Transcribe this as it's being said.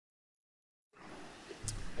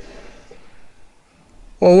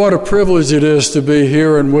Well, what a privilege it is to be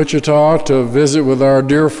here in Wichita to visit with our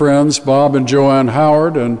dear friends Bob and Joanne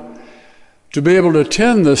Howard, and to be able to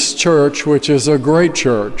attend this church, which is a great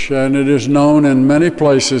church, and it is known in many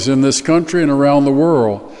places in this country and around the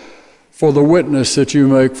world for the witness that you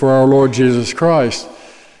make for our Lord Jesus Christ.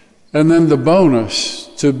 And then the bonus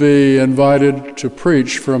to be invited to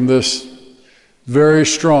preach from this very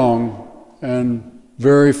strong and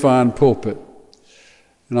very fine pulpit.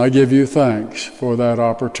 And I give you thanks for that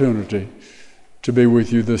opportunity to be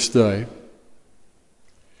with you this day.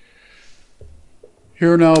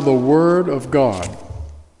 Hear now the word of God.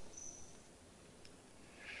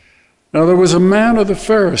 Now there was a man of the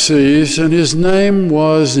Pharisees, and his name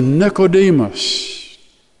was Nicodemus,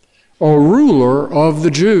 a ruler of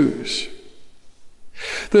the Jews.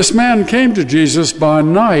 This man came to Jesus by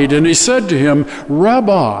night, and he said to him,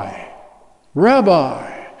 Rabbi,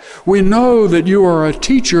 we know that you are a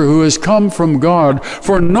teacher who has come from God,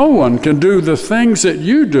 for no one can do the things that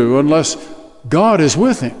you do unless God is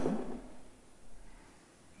with him.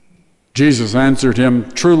 Jesus answered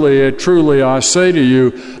him, Truly, truly, I say to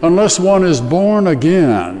you, unless one is born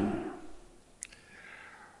again,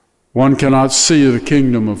 one cannot see the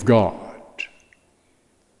kingdom of God.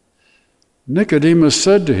 Nicodemus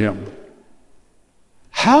said to him,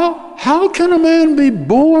 How can a man be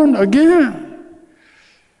born again?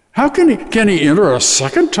 How can he enter a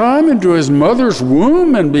second time into his mother's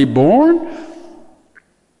womb and be born?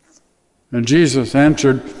 And Jesus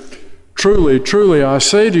answered, Truly, truly, I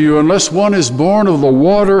say to you, unless one is born of the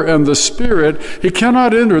water and the Spirit, he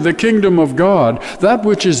cannot enter the kingdom of God. That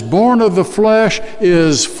which is born of the flesh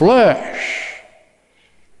is flesh,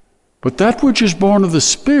 but that which is born of the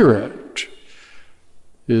Spirit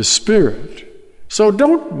is spirit. So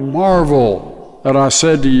don't marvel that I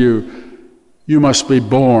said to you, you must be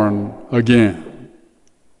born again.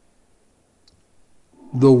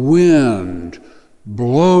 The wind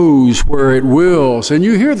blows where it wills, and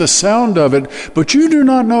you hear the sound of it, but you do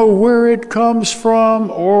not know where it comes from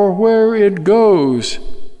or where it goes.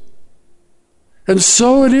 And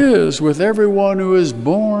so it is with everyone who is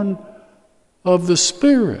born of the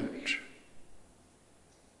Spirit.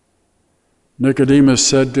 Nicodemus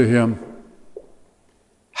said to him,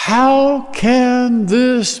 How can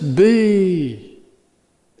this be?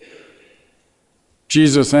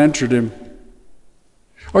 Jesus answered him,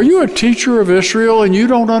 Are you a teacher of Israel and you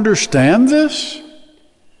don't understand this?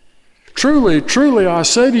 Truly, truly, I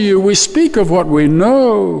say to you, we speak of what we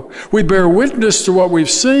know. We bear witness to what we've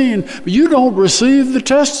seen, but you don't receive the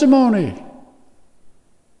testimony.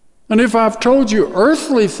 And if I've told you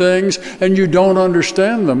earthly things and you don't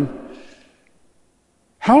understand them,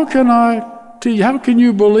 how can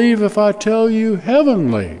you believe if I tell you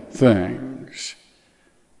heavenly things?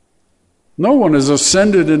 No one has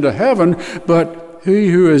ascended into heaven but he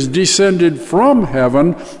who is descended from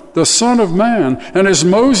heaven, the Son of Man. And as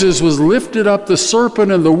Moses was lifted up the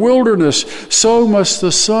serpent in the wilderness, so must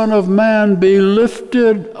the Son of Man be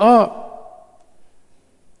lifted up,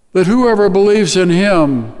 that whoever believes in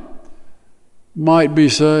him might be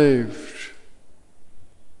saved.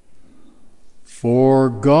 For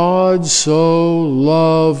God so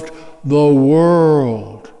loved the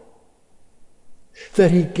world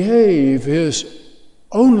that he gave his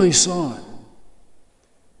only Son,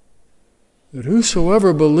 that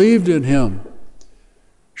whosoever believed in him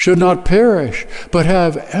should not perish, but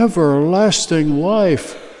have everlasting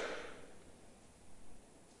life.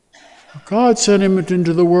 God sent him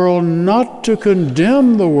into the world not to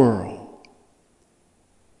condemn the world,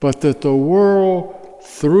 but that the world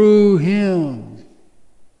through him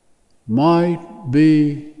might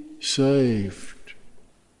be saved.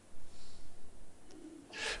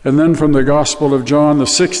 And then from the Gospel of John, the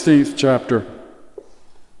 16th chapter,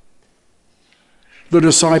 the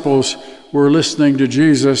disciples were listening to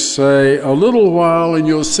Jesus say, A little while and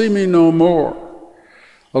you'll see me no more.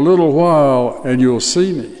 A little while and you'll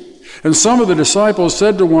see me. And some of the disciples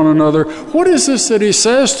said to one another, What is this that he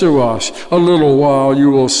says to us? A little while you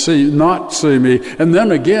will not see me, and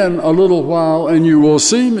then again a little while and you will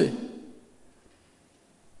see me.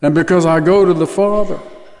 And because I go to the Father.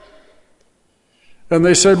 And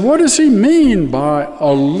they said, What does he mean by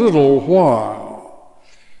a little while?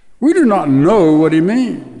 We do not know what he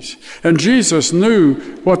means. And Jesus knew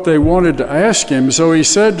what they wanted to ask him, so he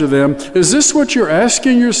said to them, Is this what you're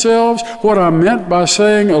asking yourselves? What I meant by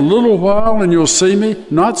saying a little while and you'll see me,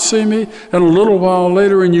 not see me, and a little while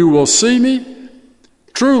later and you will see me?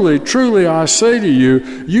 Truly, truly, I say to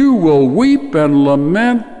you, you will weep and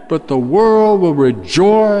lament, but the world will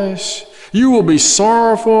rejoice. You will be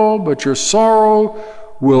sorrowful, but your sorrow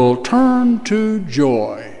will turn to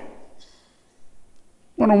joy.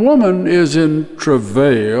 When a woman is in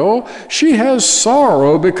travail, she has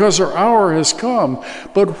sorrow because her hour has come.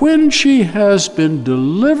 But when she has been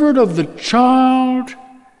delivered of the child,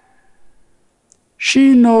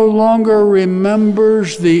 she no longer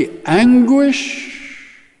remembers the anguish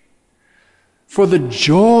for the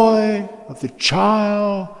joy of the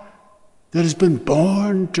child that has been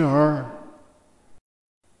born to her.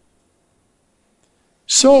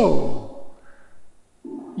 So,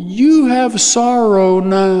 you have sorrow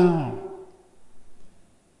now,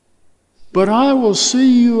 but I will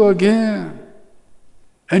see you again,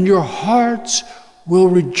 and your hearts will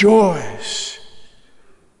rejoice,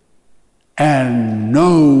 and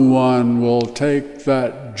no one will take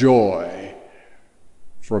that joy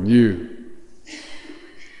from you.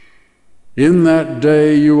 In that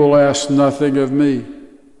day you will ask nothing of me.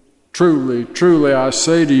 Truly, truly, I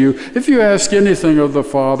say to you, if you ask anything of the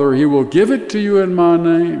Father, he will give it to you in my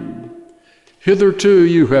name. Hitherto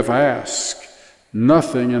you have asked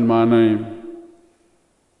nothing in my name.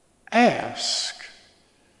 Ask,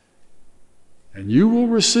 and you will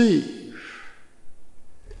receive,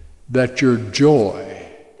 that your joy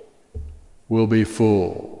will be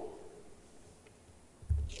full.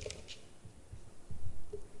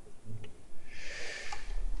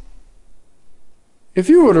 If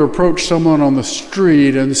you were to approach someone on the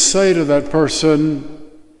street and say to that person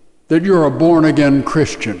that you're a born-again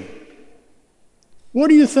Christian, what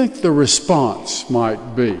do you think the response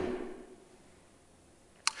might be?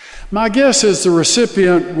 My guess is the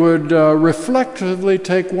recipient would reflectively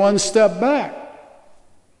take one step back.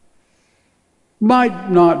 Might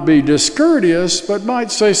not be discourteous, but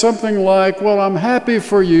might say something like, well, I'm happy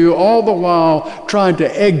for you, all the while trying to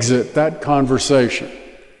exit that conversation.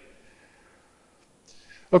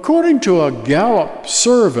 According to a Gallup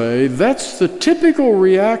survey, that's the typical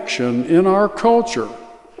reaction in our culture.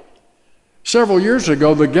 Several years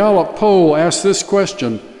ago, the Gallup poll asked this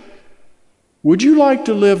question: would you like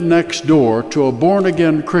to live next door to a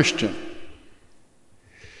born-again Christian?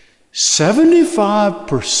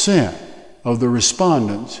 75% of the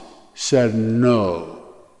respondents said no.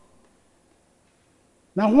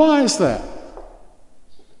 Now, why is that?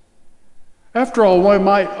 After all, we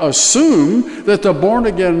might assume that the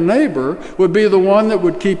born-again neighbor would be the one that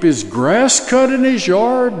would keep his grass cut in his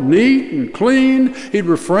yard, neat and clean. He'd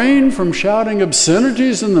refrain from shouting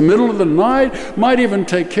obscenities in the middle of the night, might even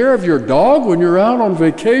take care of your dog when you're out on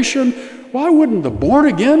vacation. Why wouldn't the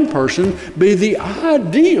born-again person be the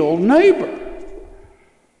ideal neighbor?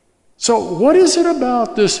 So what is it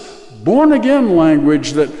about this born-again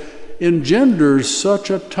language that engenders such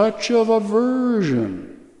a touch of aversion?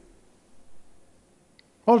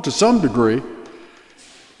 Well, to some degree,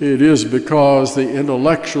 it is because the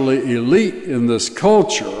intellectually elite in this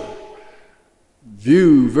culture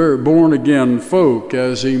view very born-again folk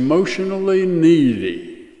as emotionally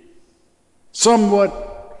needy,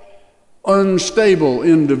 somewhat unstable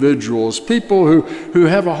individuals, people who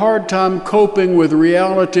have a hard time coping with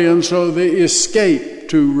reality, and so they escape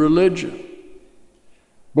to religion.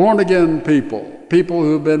 Born-again people, people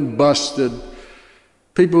who have been busted,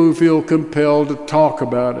 people who feel compelled to talk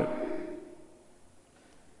about it.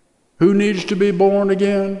 Who needs to be born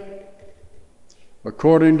again?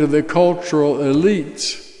 According to the cultural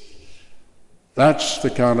elites, that's the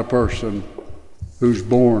kind of person who's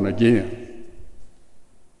born again.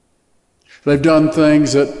 They've done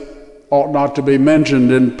things that ought not to be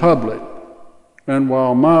mentioned in public, and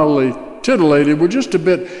while mildly titillated, we're just a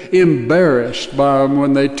bit embarrassed by them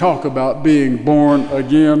when they talk about being born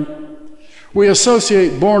again. We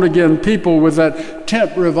associate born-again people with that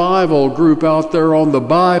tent revival group out there on the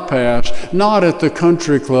bypass, not at the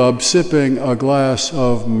country club sipping a glass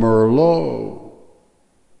of Merlot.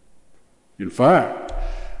 In fact,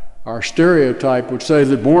 our stereotype would say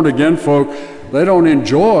that born-again folk, they don't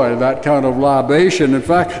enjoy that kind of libation. In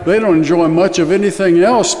fact, they don't enjoy much of anything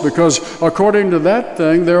else because, according to that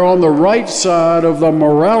thing, they're on the right side of the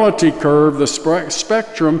morality curve, the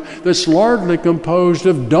spectrum that's largely composed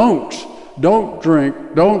of don'ts. Don't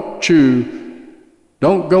drink, don't chew,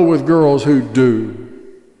 don't go with girls who do.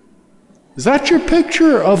 Is that your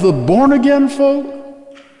picture of the born-again folk?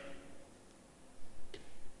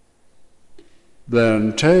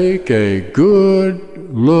 Then take a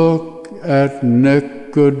good look at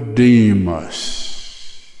Nicodemus,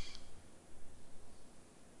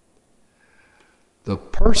 the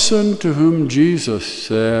person to whom Jesus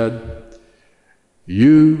said,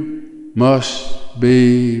 "You must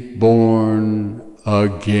be born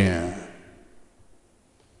again."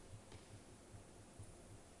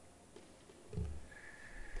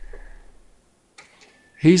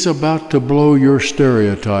 He's about to blow your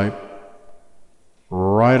stereotype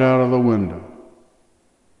right right out of the window.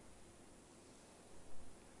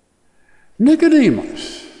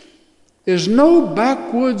 Nicodemus is no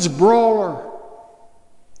backwoods brawler.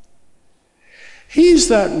 He's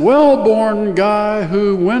that well-born guy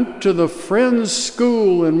who went to the Friends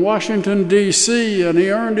School in Washington, D.C., and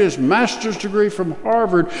he earned his master's degree from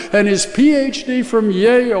Harvard and his Ph.D. from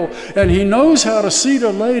Yale, and he knows how to seat a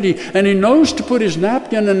lady, and he knows to put his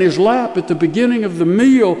napkin in his lap at the beginning of the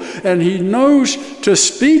meal, and he knows to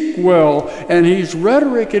speak well, and his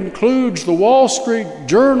rhetoric includes the Wall Street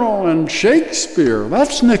Journal and Shakespeare.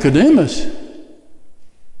 That's Nicodemus.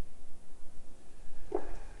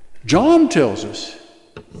 John tells us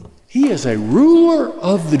he is a ruler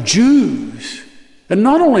of the Jews. And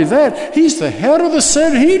not only that, he's the head of the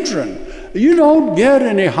Sanhedrin. You don't get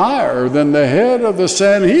any higher than the head of the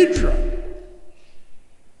Sanhedrin.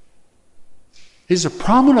 He's a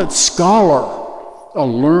prominent scholar, a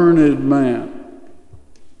learned man,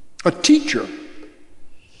 a teacher.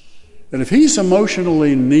 And if he's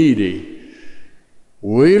emotionally needy,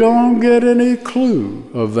 we don't get any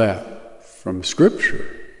clue of that from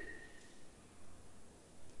Scripture.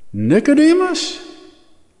 Nicodemus,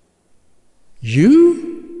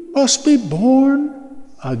 you must be born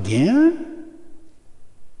again?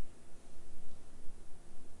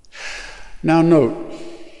 Now note,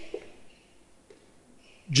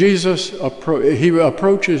 he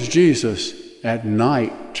approaches Jesus at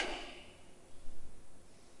night.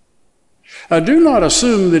 I do not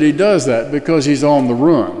assume that he does that because he's on the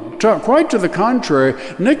run. Quite to the contrary,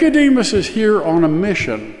 Nicodemus is here on a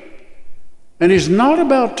mission. And he's not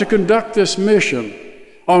about to conduct this mission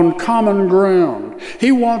on common ground.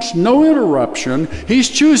 He wants no interruption.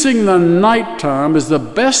 He's choosing the nighttime as the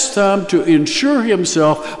best time to ensure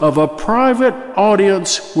himself of a private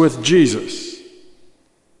audience with Jesus.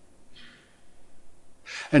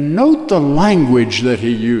 And note the language that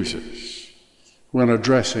he uses when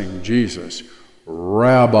addressing Jesus.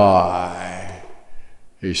 Rabbi,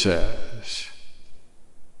 he says.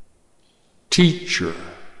 Teacher.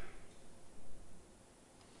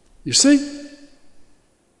 You see,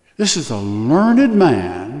 this is a learned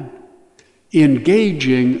man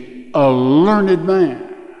engaging a learned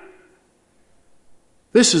man.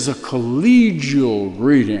 This is a collegial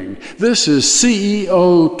greeting. This is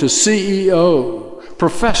CEO to CEO,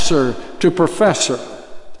 professor to professor,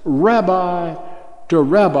 rabbi to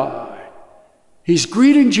rabbi. He's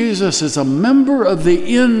greeting Jesus as a member of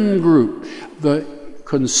the in-group, the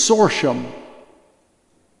consortium,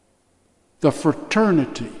 the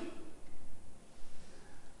fraternity.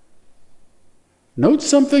 Note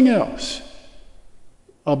something else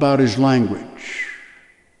about his language.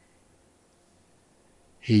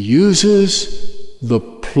 He uses the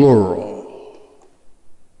plural.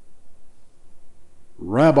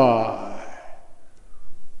 Rabbi,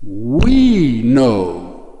 we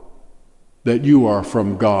know that you are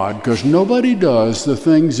from God, because nobody does the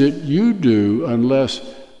things that you do unless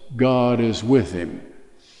God is with him.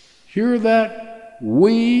 Hear that?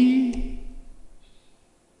 We.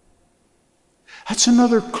 That's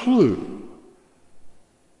another clue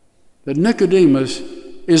that Nicodemus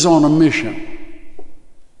is on a mission,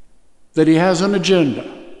 that he has an agenda,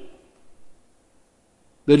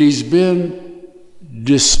 that he's been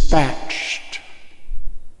dispatched.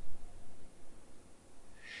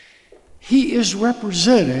 He is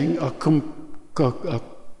representing a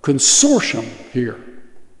consortium here,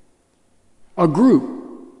 a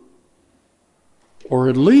group, or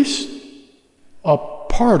at least a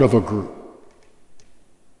part of a group.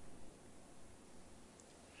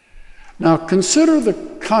 Now, consider the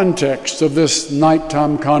context of this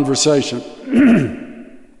nighttime conversation.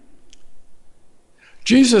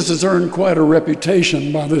 Jesus has earned quite a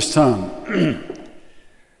reputation by this time.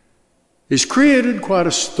 He's created quite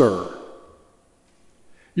a stir.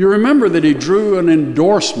 You remember that he drew an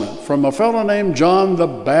endorsement from a fellow named John the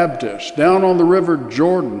Baptist down on the River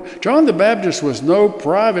Jordan. John the Baptist was no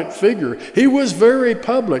private figure. He was very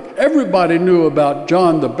public. Everybody knew about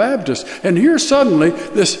John the Baptist. And here suddenly,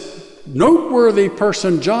 this noteworthy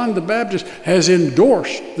person, John the Baptist, has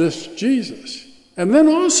endorsed this Jesus. And then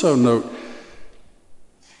also note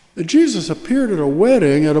that Jesus appeared at a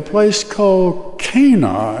wedding at a place called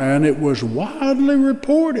Cana, and it was widely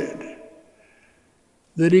reported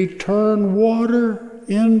that he turned water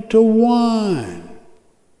into wine.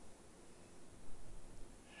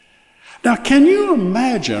 Now, can you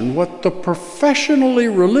imagine what the professionally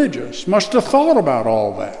religious must have thought about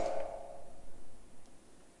all that?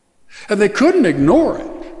 And they couldn't ignore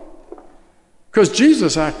it, because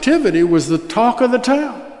Jesus' activity was the talk of the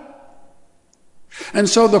town. And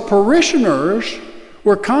so the parishioners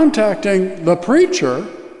were contacting the preacher,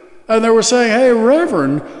 and they were saying, "Hey,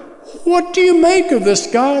 Reverend, what do you make of this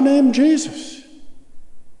guy named Jesus?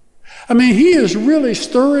 I mean, he is really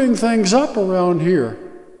stirring things up around here.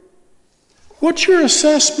 What's your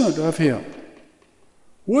assessment of him?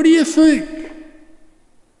 What do you think?"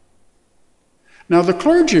 Now, the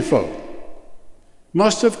clergy folk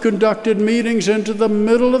must have conducted meetings into the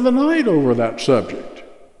middle of the night over that subject,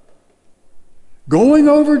 going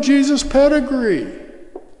over Jesus' pedigree,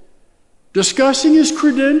 discussing his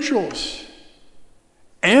credentials,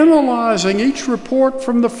 analyzing each report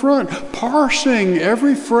from the front, parsing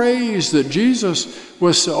every phrase that Jesus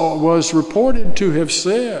was reported to have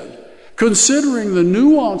said, considering the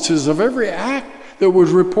nuances of every act that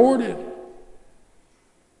was reported.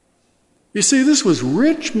 You see, this was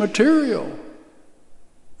rich material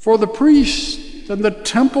for the priests and the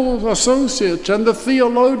temple associates and the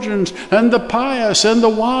theologians and the pious and the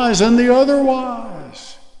wise and the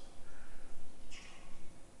otherwise.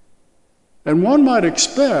 And one might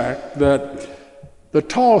expect that the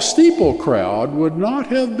tall steeple crowd would not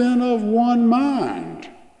have been of one mind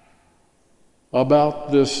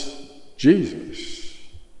about this Jesus.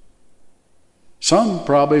 Some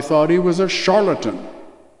probably thought he was a charlatan,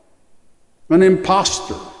 an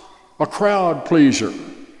impostor, a crowd pleaser,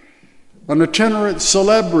 an itinerant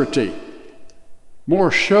celebrity,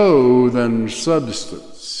 more show than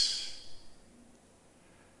substance.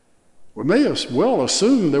 We may as well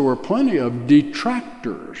assume there were plenty of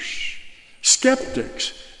detractors,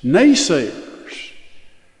 skeptics, naysayers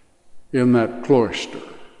in that cloister.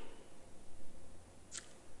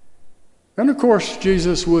 And of course,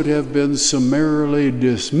 Jesus would have been summarily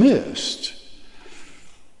dismissed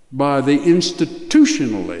by the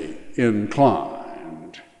institutionally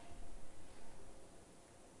inclined,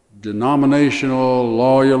 denominational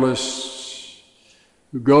loyalists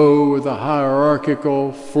who go with a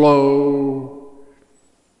hierarchical flow,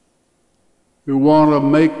 who want to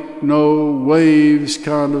make no waves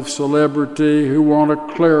kind of celebrity, who want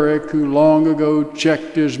a cleric who long ago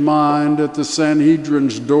checked his mind at the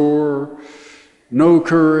Sanhedrin's door, no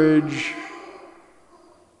courage,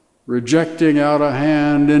 rejecting out of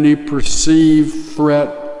hand any perceived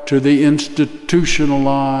threat to the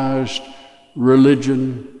institutionalized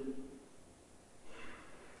religion.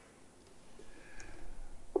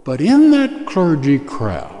 But in that clergy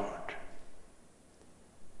crowd,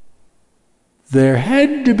 there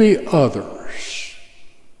had to be others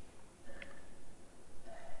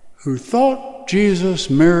who thought Jesus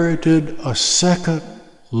merited a second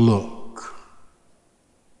look.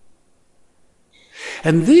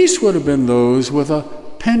 And these would have been those with a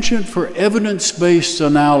penchant for evidence-based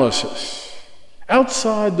analysis,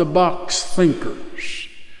 outside-the-box thinkers,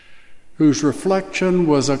 whose reflection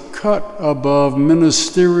was a cut above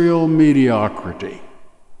ministerial mediocrity.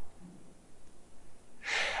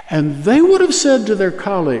 And they would have said to their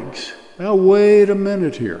colleagues, "Now, wait a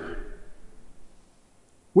minute here.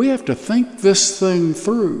 We have to think this thing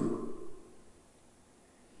through.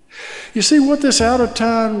 You see, what this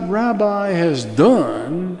out-of-town rabbi has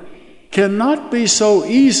done cannot be so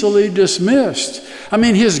easily dismissed. I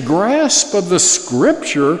mean, his grasp of the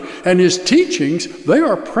Scripture and his teachings, they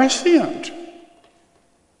are prescient.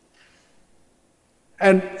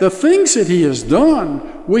 And the things that he has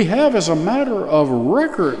done, we have as a matter of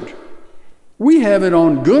record. We have it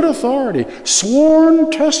on good authority,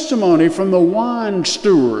 sworn testimony from the wine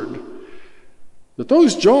steward, that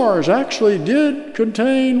those jars actually did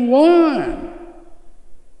contain wine.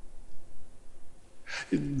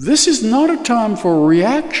 This is not a time for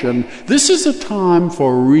reaction. This is a time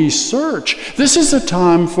for research. This is a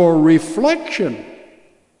time for reflection.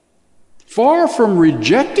 Far from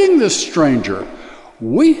rejecting this stranger,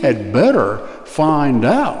 we had better find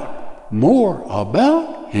out more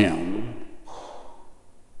about him.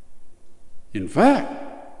 In fact,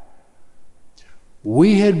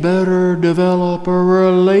 we had better develop a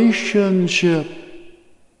relationship.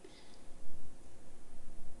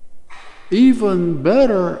 Even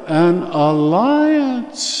better, an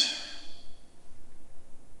alliance.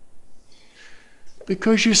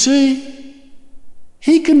 Because you see,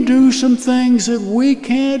 he can do some things that we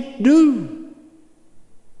can't do.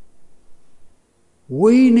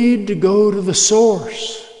 We need to go to the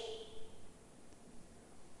source.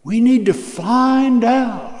 We need to find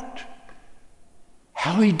out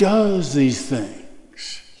how he does these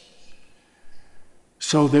things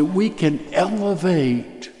so that we can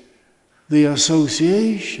elevate the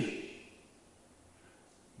association.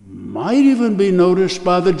 Might even be noticed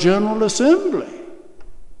by the General Assembly.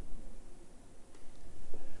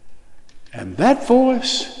 And that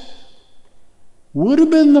voice would have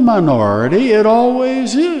been the minority. It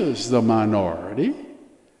always is the minority.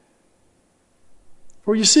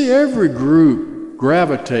 For you see, every group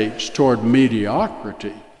gravitates toward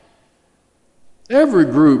mediocrity. Every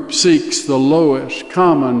group seeks the lowest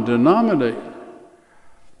common denominator,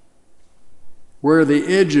 where the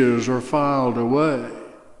edges are filed away,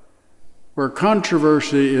 where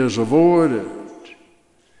controversy is avoided,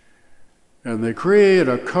 and they create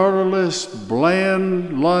a colorless,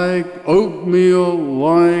 bland-like,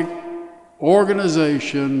 oatmeal-like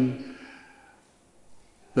organization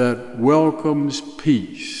that welcomes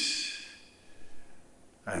peace.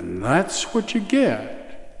 And that's what you get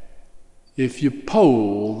if you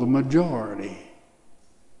poll the majority.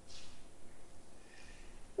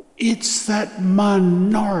 It's that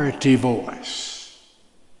minority voice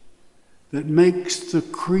that makes the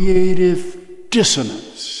creative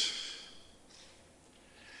dissonance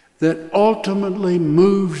that ultimately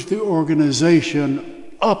moves the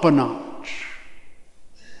organization up a notch.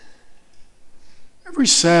 Every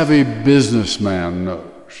savvy businessman knows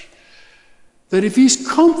that if he's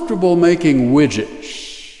comfortable making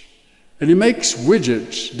widgets, and he makes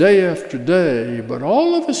widgets day after day, but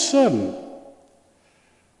all of a sudden,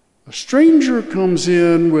 a stranger comes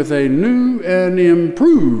in with a new and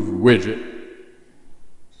improved widget,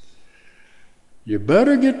 you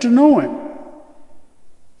better get to know him.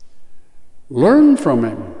 Learn from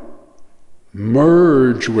him.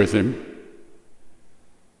 Merge with him.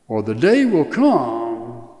 Or the day will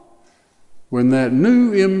come when that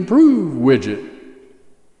new improved widget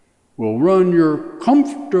will run your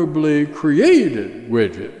comfortably created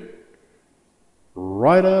widget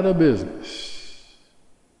right out of business.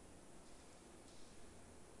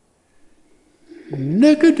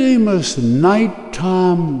 Nicodemus'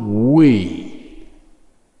 nighttime we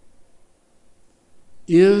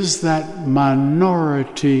is that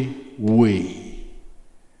minority we.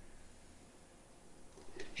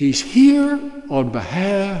 He's here on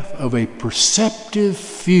behalf of a perceptive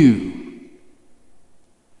few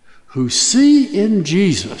who see in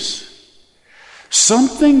Jesus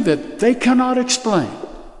something that they cannot explain.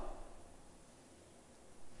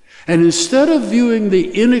 And instead of viewing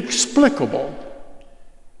the inexplicable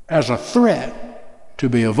as a threat to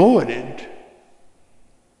be avoided,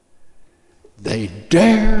 they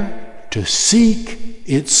dare to seek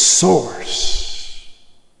its source.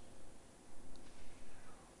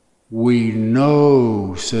 We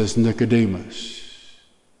know, says Nicodemus,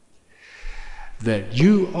 that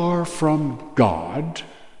you are from God,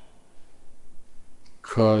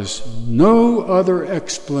 because no other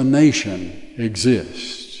explanation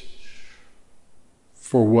exists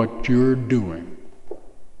for what you're doing.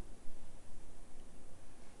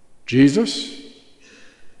 Jesus,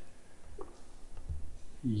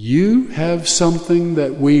 you have something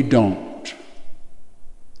that we don't,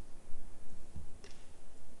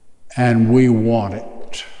 and we want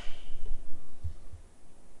it.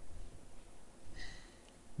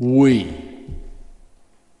 We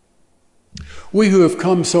who have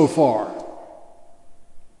come so far,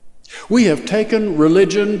 we have taken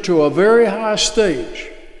religion to a very high stage.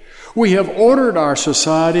 We have ordered our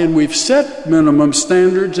society, and we've set minimum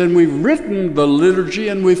standards, and we've written the liturgy,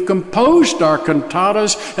 and we've composed our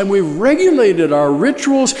cantatas, and we've regulated our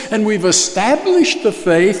rituals, and we've established the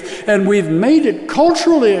faith, and we've made it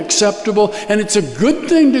culturally acceptable, and it's a good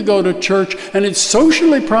thing to go to church, and it's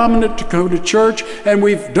socially prominent to go to church, and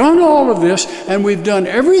we've done all of this, and we've done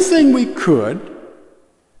everything we could,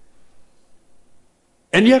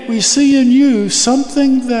 and yet we see in you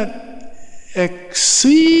something that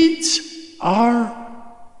exceeds our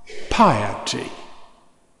piety.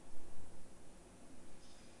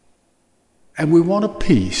 And we want a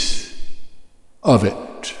piece of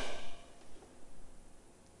it.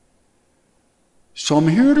 So I'm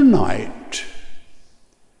here tonight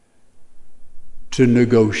to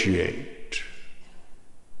negotiate.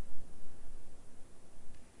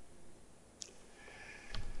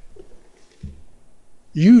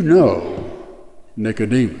 You know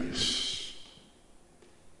Nicodemus.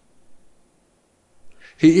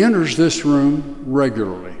 He enters this room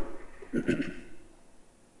regularly.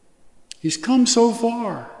 He's come so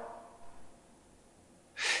far.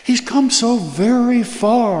 He's come so very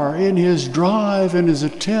far in his drive and his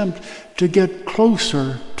attempt to get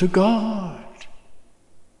closer to God.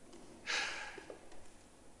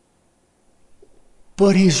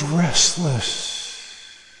 But he's restless.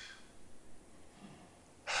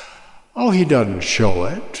 Oh, he doesn't show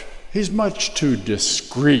it. He's much too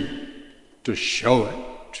discreet to show it.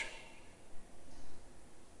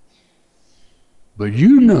 But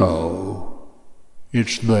you know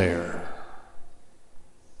it's there.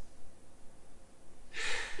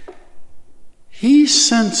 he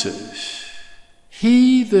senses,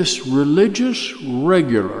 this religious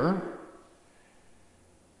regular,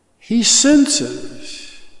 he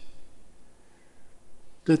senses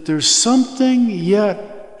that there's something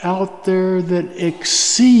yet out there that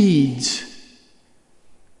exceeds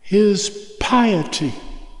his piety.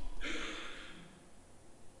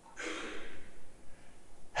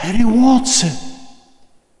 And he wants it.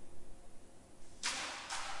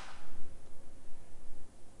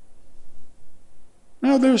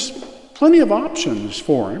 Now, there's plenty of options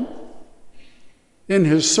for him in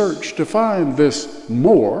his search to find this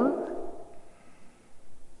more.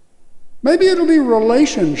 Maybe it'll be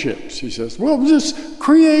relationships, he says. We'll just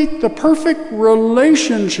create the perfect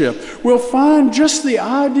relationship. We'll find just the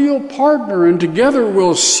ideal partner, and together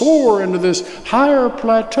we'll soar into this higher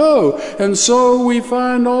plateau. And so we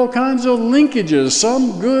find all kinds of linkages,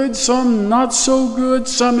 some good, some not so good,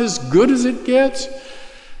 some as good as it gets.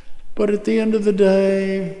 But at the end of the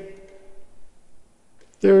day,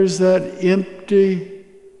 there's that empty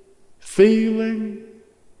feeling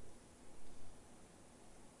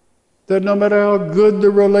that no matter how good the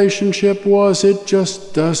relationship was, it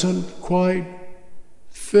just doesn't quite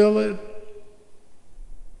fill it.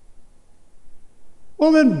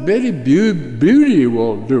 Well, then beauty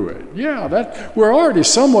will do it. Yeah, we're already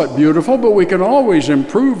somewhat beautiful, but we can always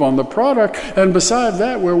improve on the product. And besides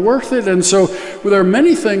that, we're worth it. And so there are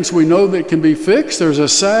many things we know that can be fixed. There's a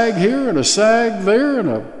sag here and a sag there and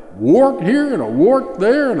a wart here and a wart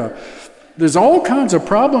there and there's all kinds of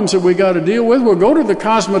problems that we got to deal with. We'll go to the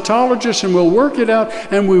cosmetologist and we'll work it out,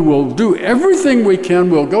 and we will do everything we can.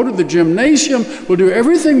 We'll go to the gymnasium. We'll do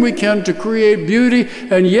everything we can to create beauty.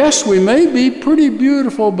 And yes, we may be pretty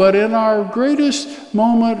beautiful, but in our greatest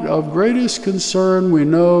moment of greatest concern, we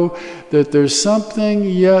know that there's something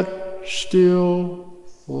yet still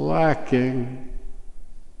lacking.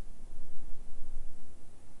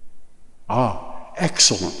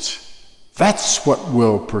 Excellence. That's what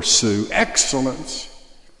we'll pursue, excellence.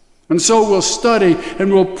 And so we'll study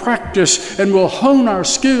and we'll practice and we'll hone our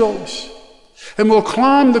skills. And we'll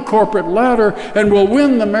climb the corporate ladder and we'll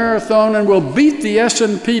win the marathon and we'll beat the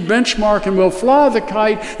S&P benchmark and we'll fly the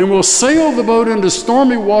kite and we'll sail the boat into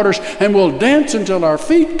stormy waters and we'll dance until our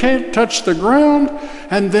feet can't touch the ground,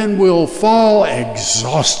 and then we'll fall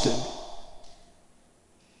exhausted.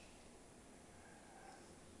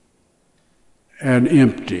 And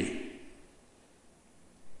empty.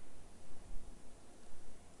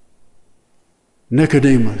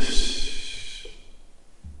 Nicodemus,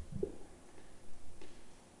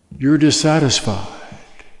 you're dissatisfied,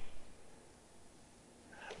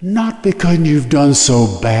 not because you've done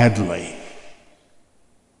so badly,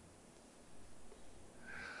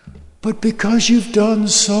 but because you've done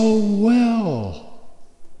so well.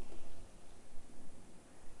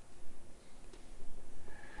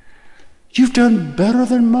 You've done better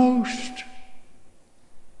than most.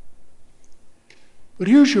 But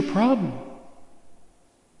here's your problem.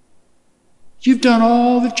 You've done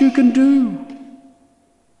all that you can do.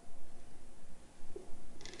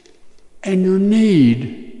 And your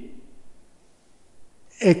need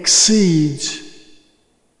exceeds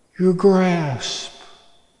your grasp.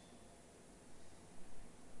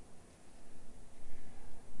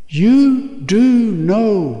 You do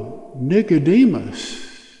know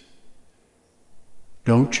Nicodemus,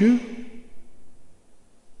 don't you?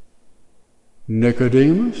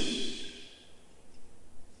 Nicodemus?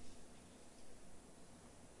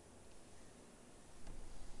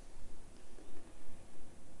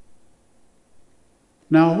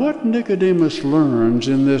 Now, what Nicodemus learns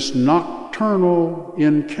in this nocturnal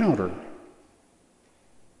encounter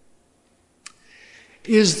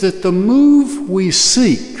is that the move we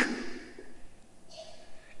seek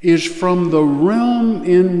is from the realm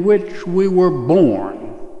in which we were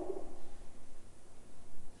born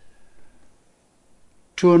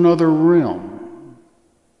to another realm.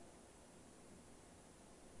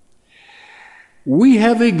 We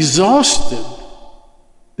have exhausted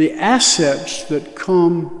the assets that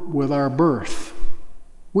come with our birth.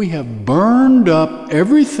 We have burned up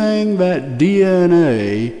everything that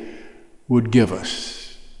DNA would give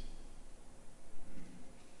us.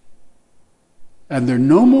 And there are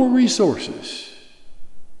no more resources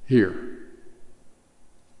here.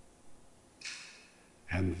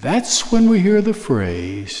 And that's when we hear the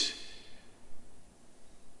phrase,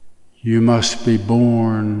 "You must be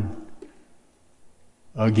born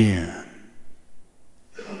again."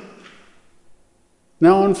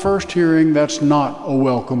 Now, on first hearing, that's not a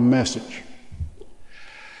welcome message.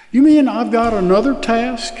 You mean I've got another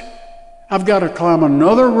task? I've got to climb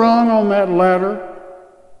another rung on that ladder?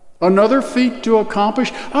 Another feat to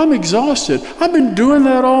accomplish? I'm exhausted. I've been doing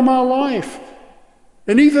that all my life.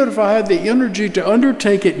 And even if I had the energy to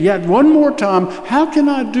undertake it yet one more time, how can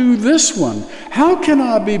I do this one? How can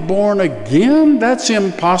I be born again? That's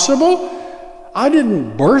impossible. I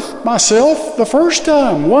didn't birth myself the first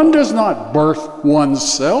time. One does not birth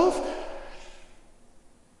oneself.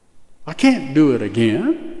 I can't do it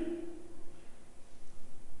again.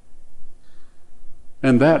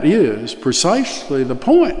 And that is precisely the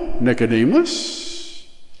point, Nicodemus.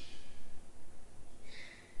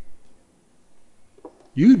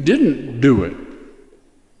 You didn't do it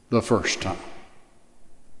the first time.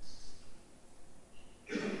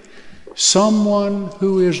 Someone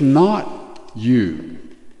who is not you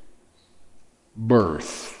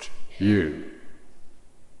birthed you.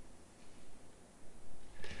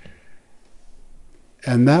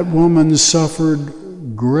 And that woman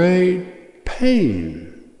suffered great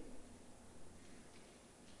pain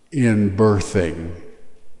in birthing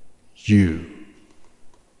you.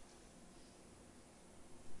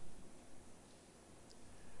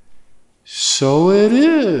 So it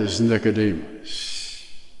is, Nicodemus,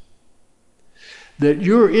 that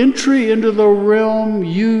your entry into the realm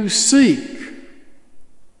you seek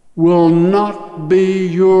will not be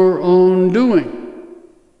your own doing.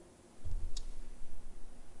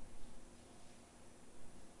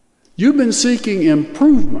 You've been seeking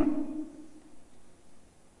improvement.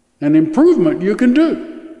 And improvement you can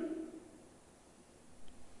do.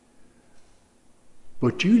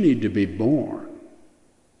 But you need to be born.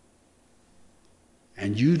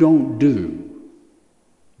 And you don't do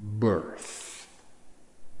birth.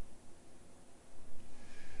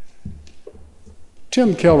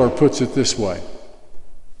 Tim Keller puts it this way.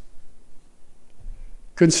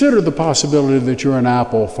 Consider the possibility that you're an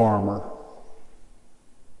apple farmer.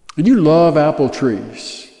 And you love apple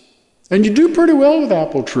trees. And you do pretty well with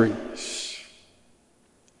apple trees.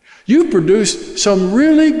 You produce some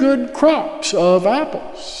really good crops of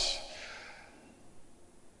apples.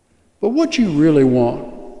 But what you really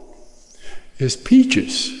want is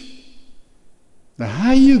peaches. Now, how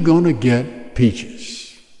are you going to get peaches?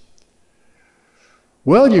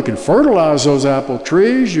 Well, you can fertilize those apple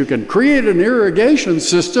trees, you can create an irrigation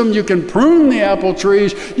system, you can prune the apple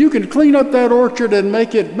trees, you can clean up that orchard and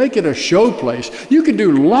make it a show place. You can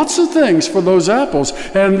do lots of things for those apples,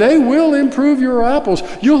 and they will improve your apples.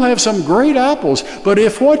 You'll have some great apples, but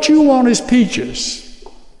if what you want is peaches,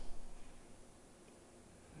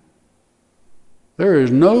 there is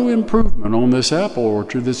no improvement on this apple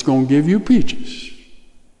orchard that's going to give you peaches.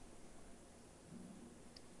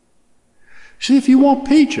 See, if you want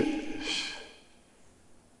peaches,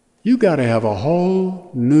 you got to have a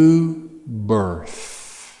whole new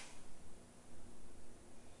birth.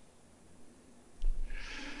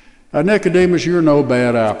 Now, Nicodemus, you're no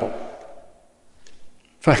bad apple.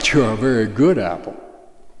 In fact, you're a very good apple.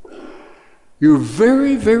 You're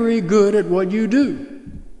very, very good at what you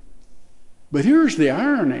do. But here's the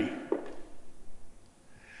irony.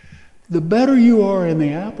 The better you are in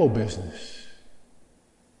the apple business,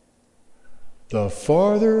 the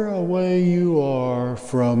farther away you are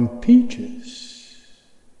from peaches.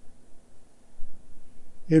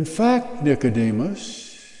 In fact,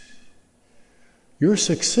 Nicodemus, your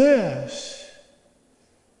success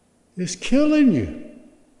is killing you.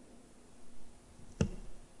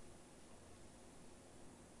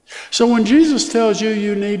 So when Jesus tells you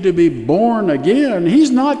you need to be born again, he's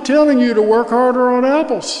not telling you to work harder on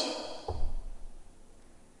apples.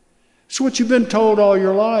 It's what you've been told all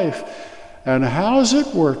your life. And how's it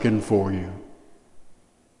working for you?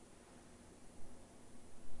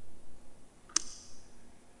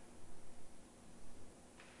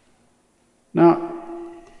 Now,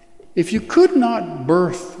 if you could not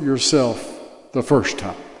birth yourself the first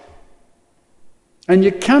time, and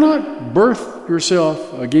you cannot birth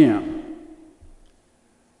yourself again,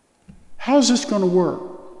 how's this going to work?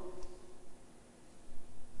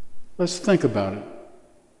 Let's think about it.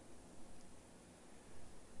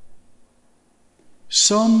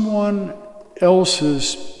 Someone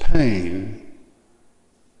else's pain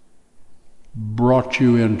brought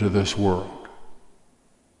you into this world.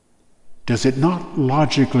 Does it not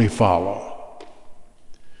logically follow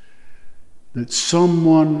that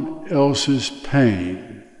someone else's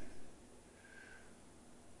pain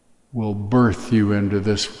will birth you into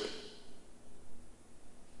this world?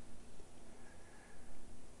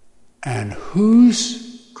 And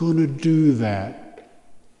who's going to do that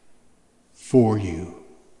for you?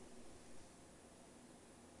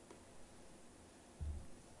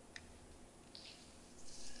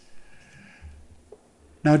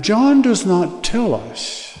 Now, John does not tell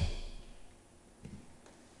us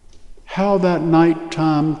how that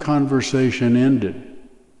nighttime conversation ended.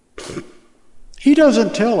 He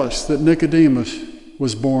doesn't tell us that Nicodemus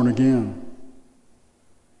was born again.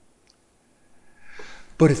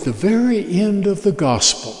 But at the very end of the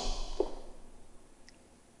gospel,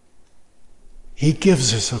 he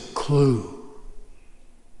gives us a clue.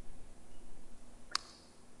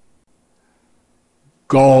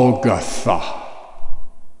 Golgotha.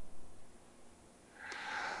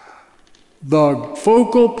 The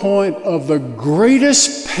focal point of the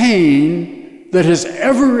greatest pain that has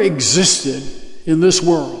ever existed in this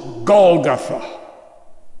world. Golgotha.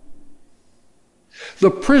 The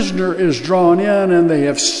prisoner is drawn in and they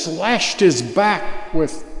have slashed his back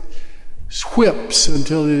with whips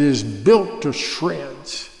until it is built to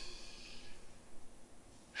shreds.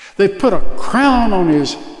 They put a crown on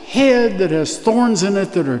his head that has thorns in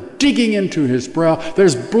it that are digging into his brow.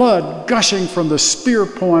 There's blood gushing from the spear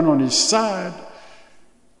point on his side,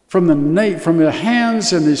 from the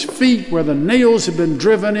hands and his feet where the nails have been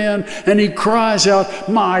driven in, and he cries out,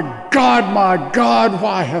 my God,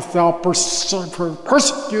 why hast thou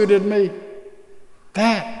persecuted me?"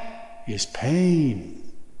 That is pain.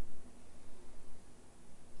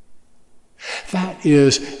 That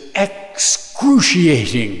is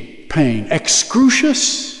excruciating pain.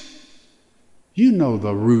 Excrucious? You know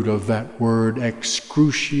the root of that word,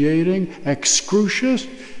 excruciating, excrucious.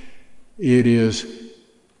 It is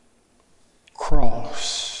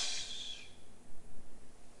cross.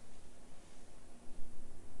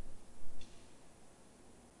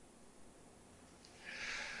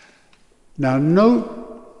 Now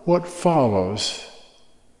note what follows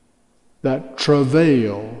that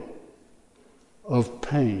travail of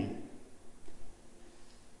pain.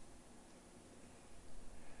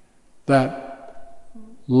 That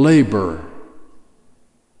labor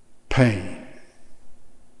pain.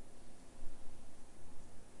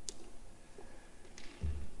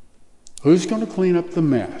 Who's going to clean up the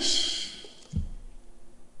mess?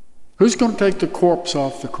 Who's going to take the corpse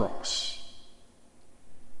off the cross?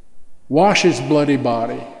 Wash his bloody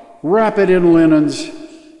body, wrap it in linens,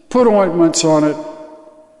 put ointments on it,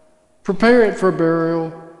 prepare it for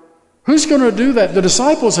burial. Who's going to do that? The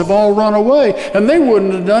disciples have all run away, and they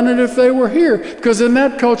wouldn't have done it if they were here, because in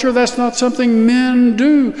that culture, that's not something men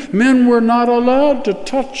do. Men were not allowed to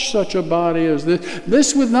touch such a body as this.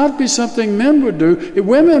 This would not be something men would do.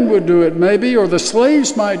 Women would do it maybe, or the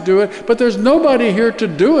slaves might do it, but there's nobody here to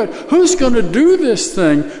do it. Who's going to do this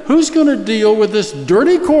thing? Who's going to deal with this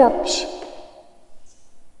dirty corpse?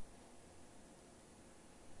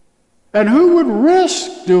 And who would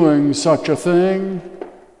risk doing such a thing?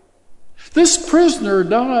 This prisoner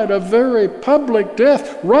died a very public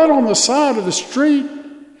death right on the side of the street.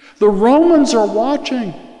 The Romans are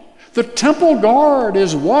watching. The temple guard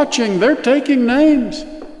is watching. They're taking names.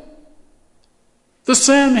 The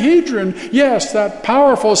Sanhedrin, yes, that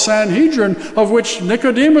powerful Sanhedrin of which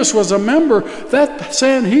Nicodemus was a member, that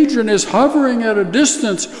Sanhedrin is hovering at a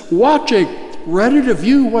distance, watching, ready to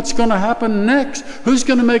view what's going to happen next. Who's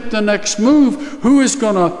going to make the next move? Who is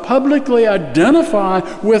going to publicly identify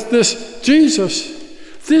with this Jesus?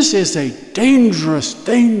 This is a dangerous,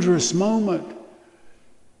 dangerous moment.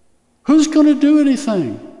 Who's going to do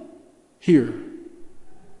anything here?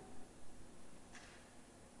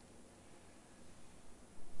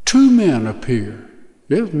 Two men appear.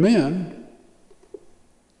 Yes, men.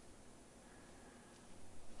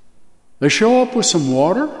 They show up with some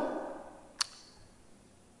water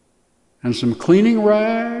and some cleaning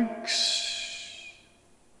rags,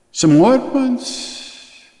 some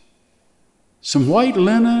ointments, some white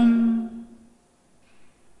linen.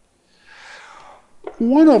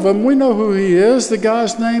 One of them, we know who he is. The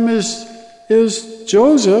guy's name is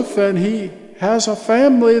Joseph, and he has a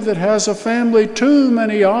family that has a family tomb,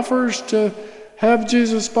 and he offers to have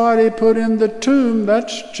Jesus' body put in the tomb.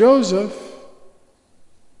 That's Joseph.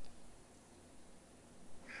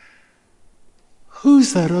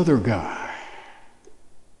 Who's that other guy?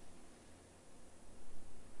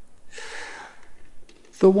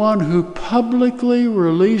 The one who publicly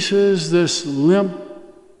releases this limp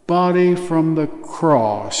body from the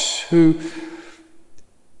cross, whose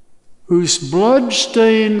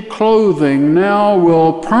blood-stained clothing now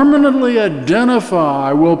will permanently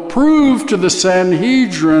identify, will prove to the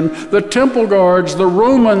Sanhedrin, the temple guards, the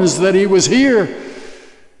Romans, that he was here.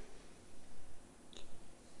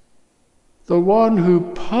 The one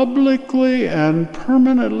who publicly and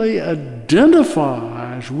permanently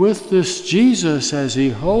identifies with this Jesus as he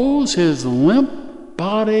holds his limp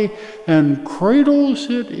body and cradles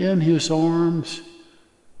it in his arms.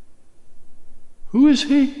 Who is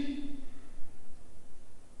he?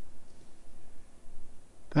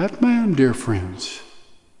 That man, dear friends,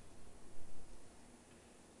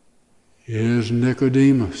 is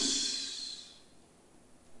Nicodemus.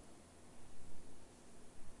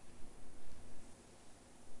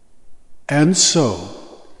 And so,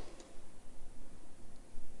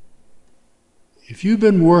 if you've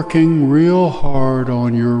been working real hard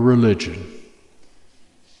on your religion,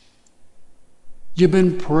 you've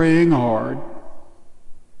been praying hard,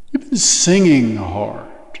 you've been singing hard,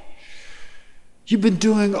 you've been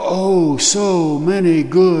doing so many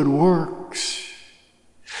good works,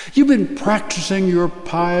 you've been practicing your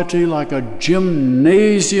piety like a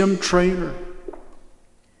gymnasium trainer,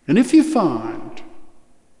 and if you find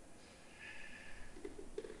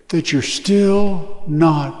that you're still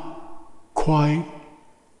not quite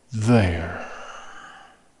there,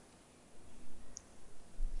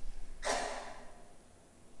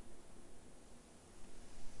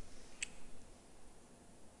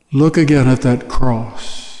 look again at that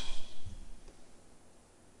cross.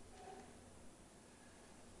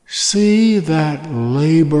 See that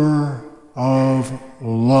labor of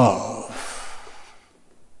love.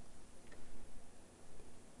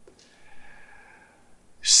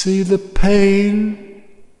 See the pain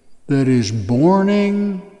that is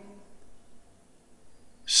borning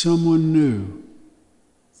someone new.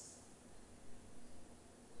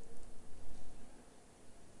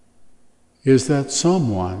 Is that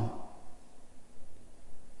someone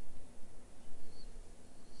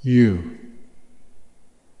you?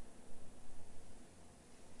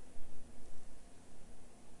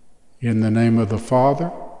 In the name of the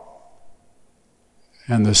Father,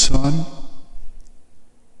 and the Son,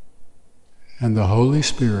 and the Holy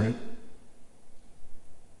Spirit.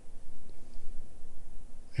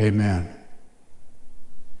 Amen.